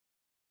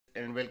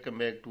And welcome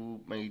back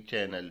to my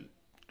channel.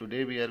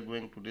 Today we are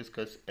going to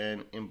discuss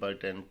an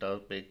important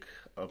topic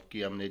of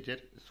Kia Manager.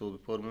 So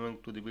before moving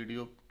to the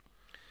video,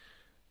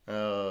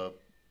 uh,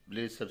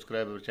 please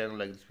subscribe our channel,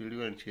 like this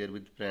video and share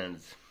with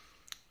friends.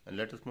 And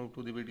let us move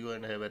to the video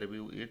and have a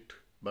review it.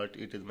 But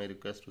it is my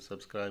request to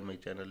subscribe my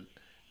channel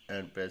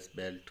and press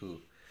bell too.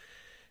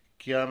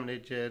 Kia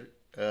Manager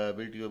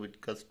video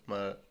with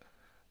customer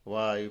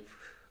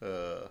wife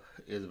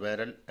is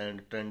viral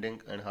and trending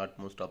and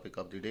hotmost topic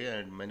of the day,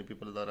 and many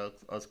people are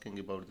asking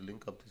about the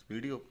link of this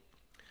video.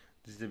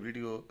 This is a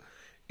video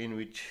in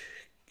which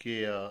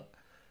Kia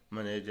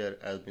manager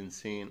has been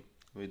seen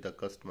with the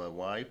customer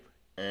wife,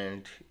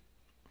 and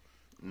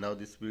now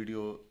this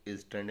video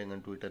is trending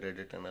on Twitter,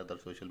 Reddit and other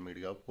social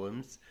media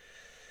forums.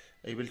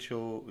 I will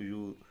show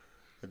you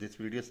this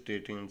video. Stay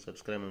tuned,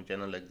 subscribe my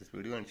channel, like this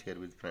video and share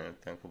with friends.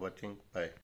 Thanks for watching. Bye.